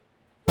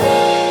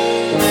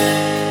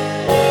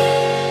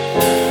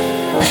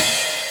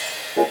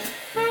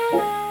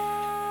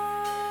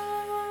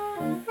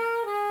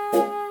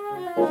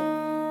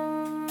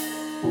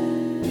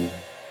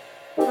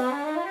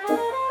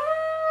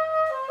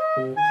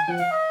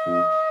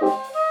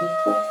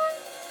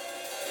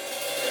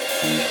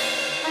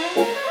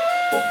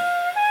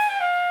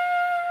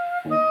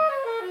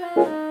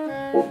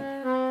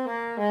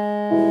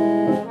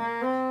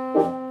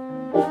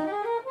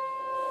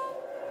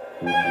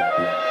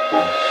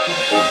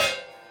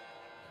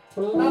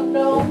Well, I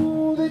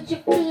know that you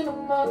feel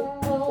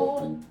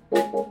unruly.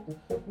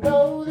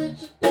 Know that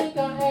you think I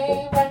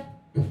ain't right.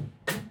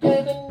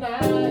 Can't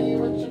deny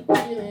what you're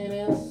feeling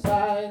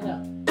inside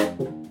now.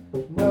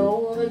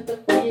 Know that the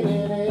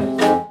feeling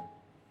is right.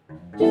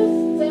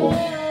 Just tell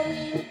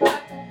me if I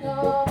can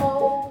come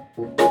over.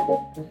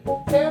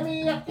 Tell me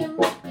I can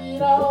make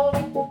it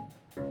alright.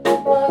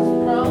 What's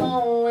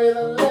wrong with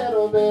a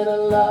little bit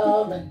of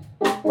loving?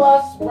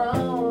 What's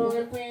wrong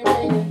if we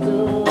make it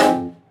to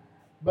it?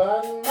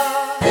 But my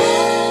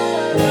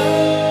heart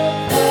knows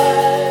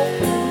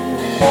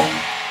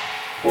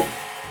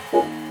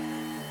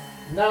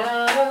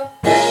not a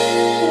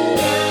thing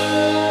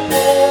I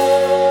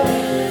know.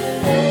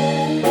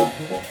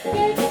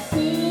 Can't you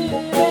see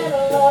that I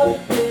love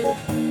you?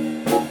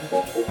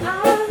 I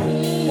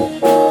need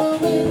you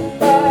with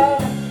my,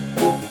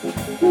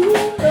 you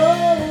know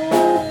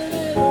a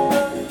little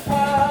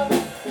untied.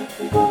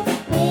 But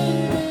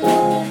baby, you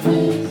be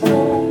so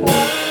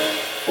fine.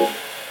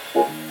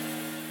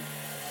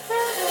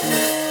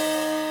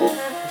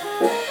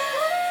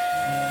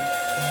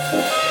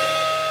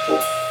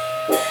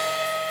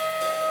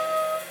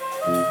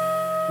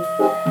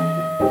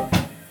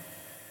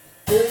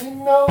 Do you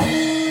know that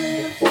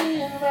I'm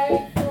seeing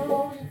right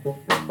through you?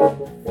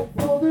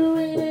 Know there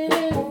ain't it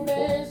in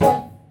this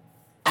life.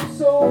 You're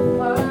so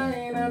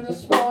fine, I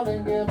just wanna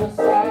get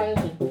beside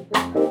you.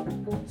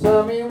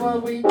 Tell me what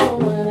we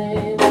doing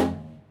ain't right.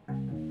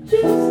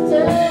 Just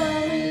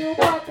tell me you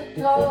want to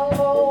come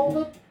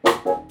over.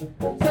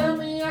 Tell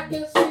me I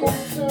can see you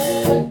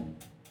through it.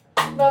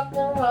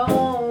 Nothing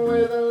wrong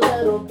with a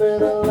little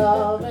bit of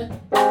loving.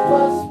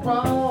 What's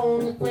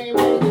wrong if we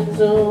make it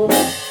to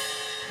it?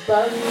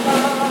 But my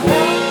heart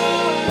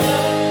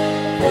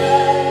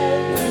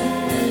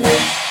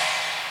knows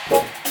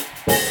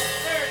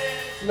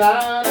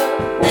not a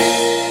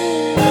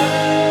thing I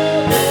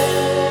know.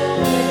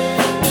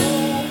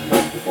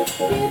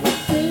 Can't you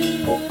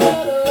see that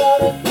I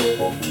love you?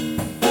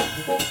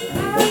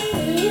 I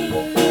need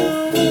you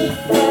with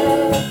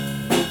mine.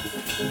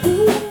 You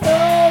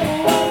know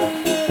I'm a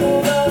little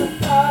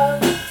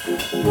untied.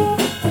 But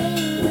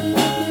baby,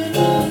 you be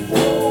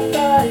so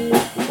kind.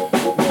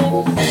 Can't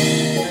you see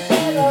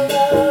that I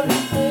love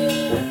you,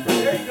 baby?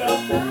 There you go.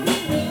 I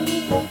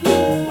need you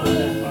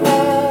with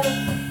mine.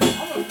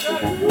 Almost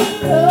got You it.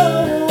 know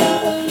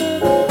I'm a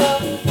little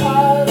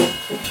untied.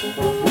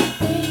 But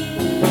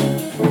baby,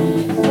 you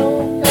be so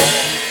kind.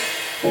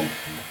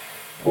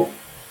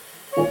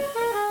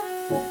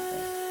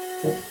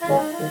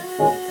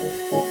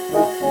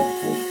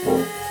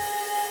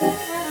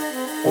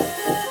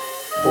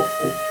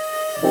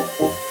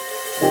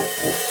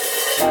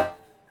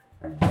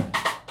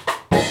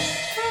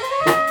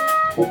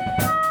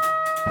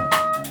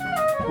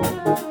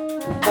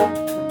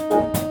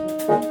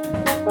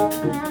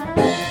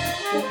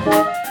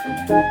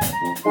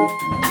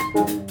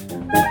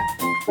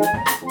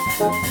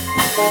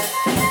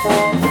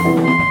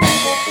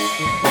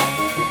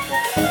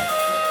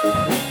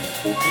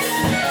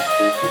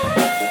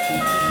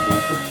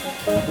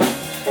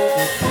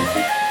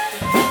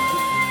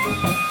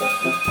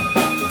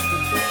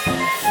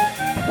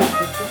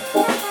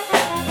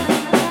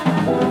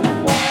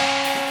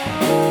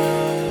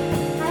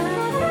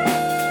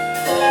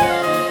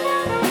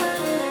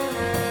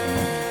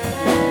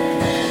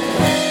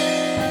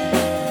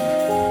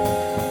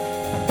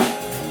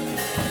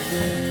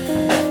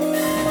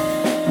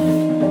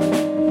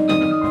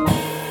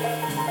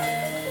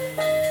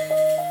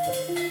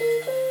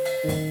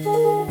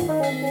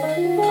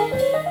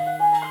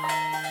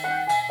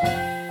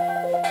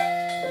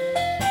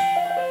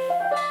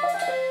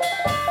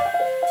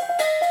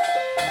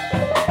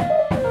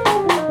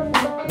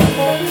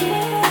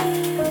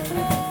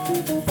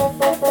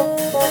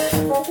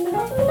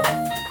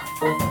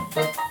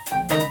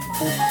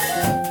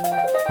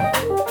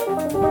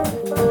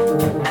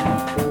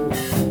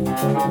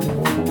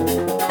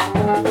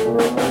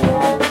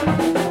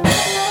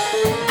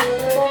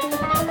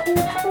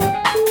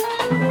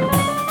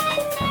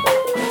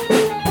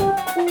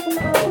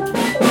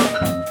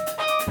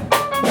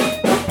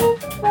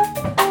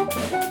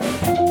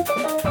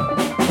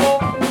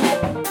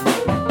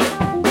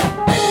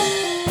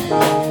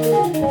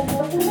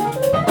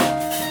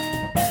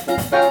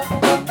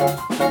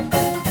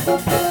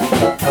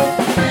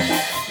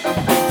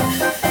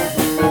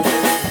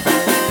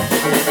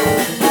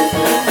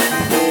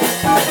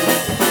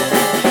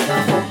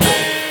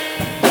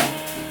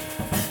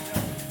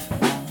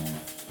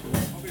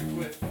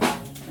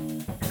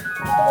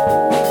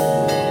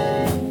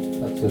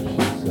 That's what she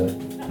said.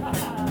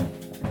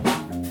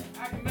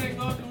 I can make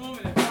love to a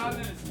woman in 5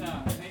 minutes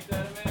time. Ain't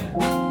that a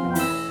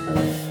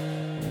man?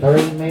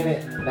 3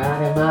 minutes, 90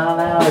 mile an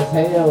hour is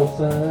hell,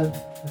 son.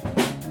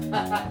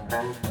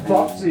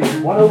 Foxy.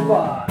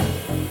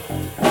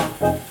 105.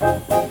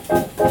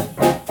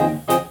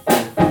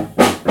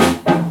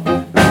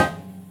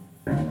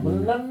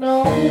 Well, I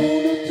know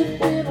that you've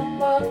been on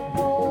my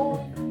road.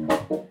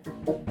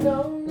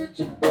 Know that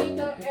you think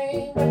I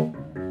ain't right.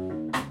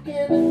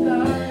 Can't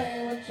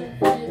deny what you're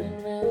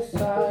feeling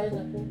inside.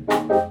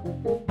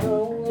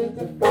 Know that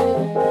the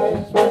feeling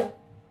is right.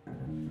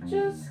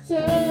 Just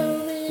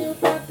tell me you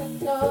got to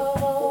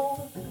come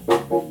on.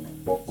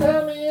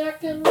 Tell me I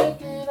can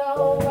make it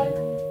alright.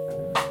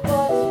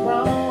 What's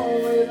wrong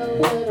with a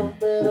little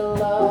bit of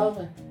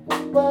loving?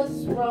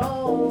 What's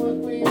wrong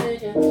if we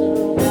make it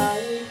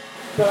tonight?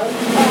 'Cause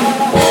my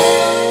heart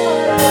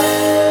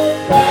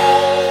is back.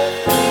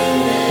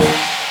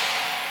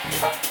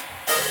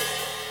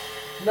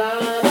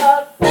 Not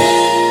a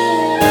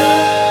thing I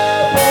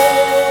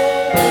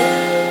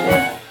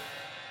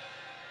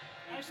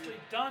Nicely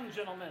done,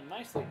 gentlemen.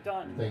 Nicely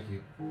done. Thank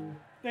you.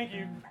 Thank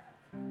you.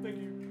 Thank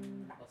you.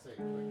 I'll say it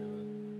quicker than.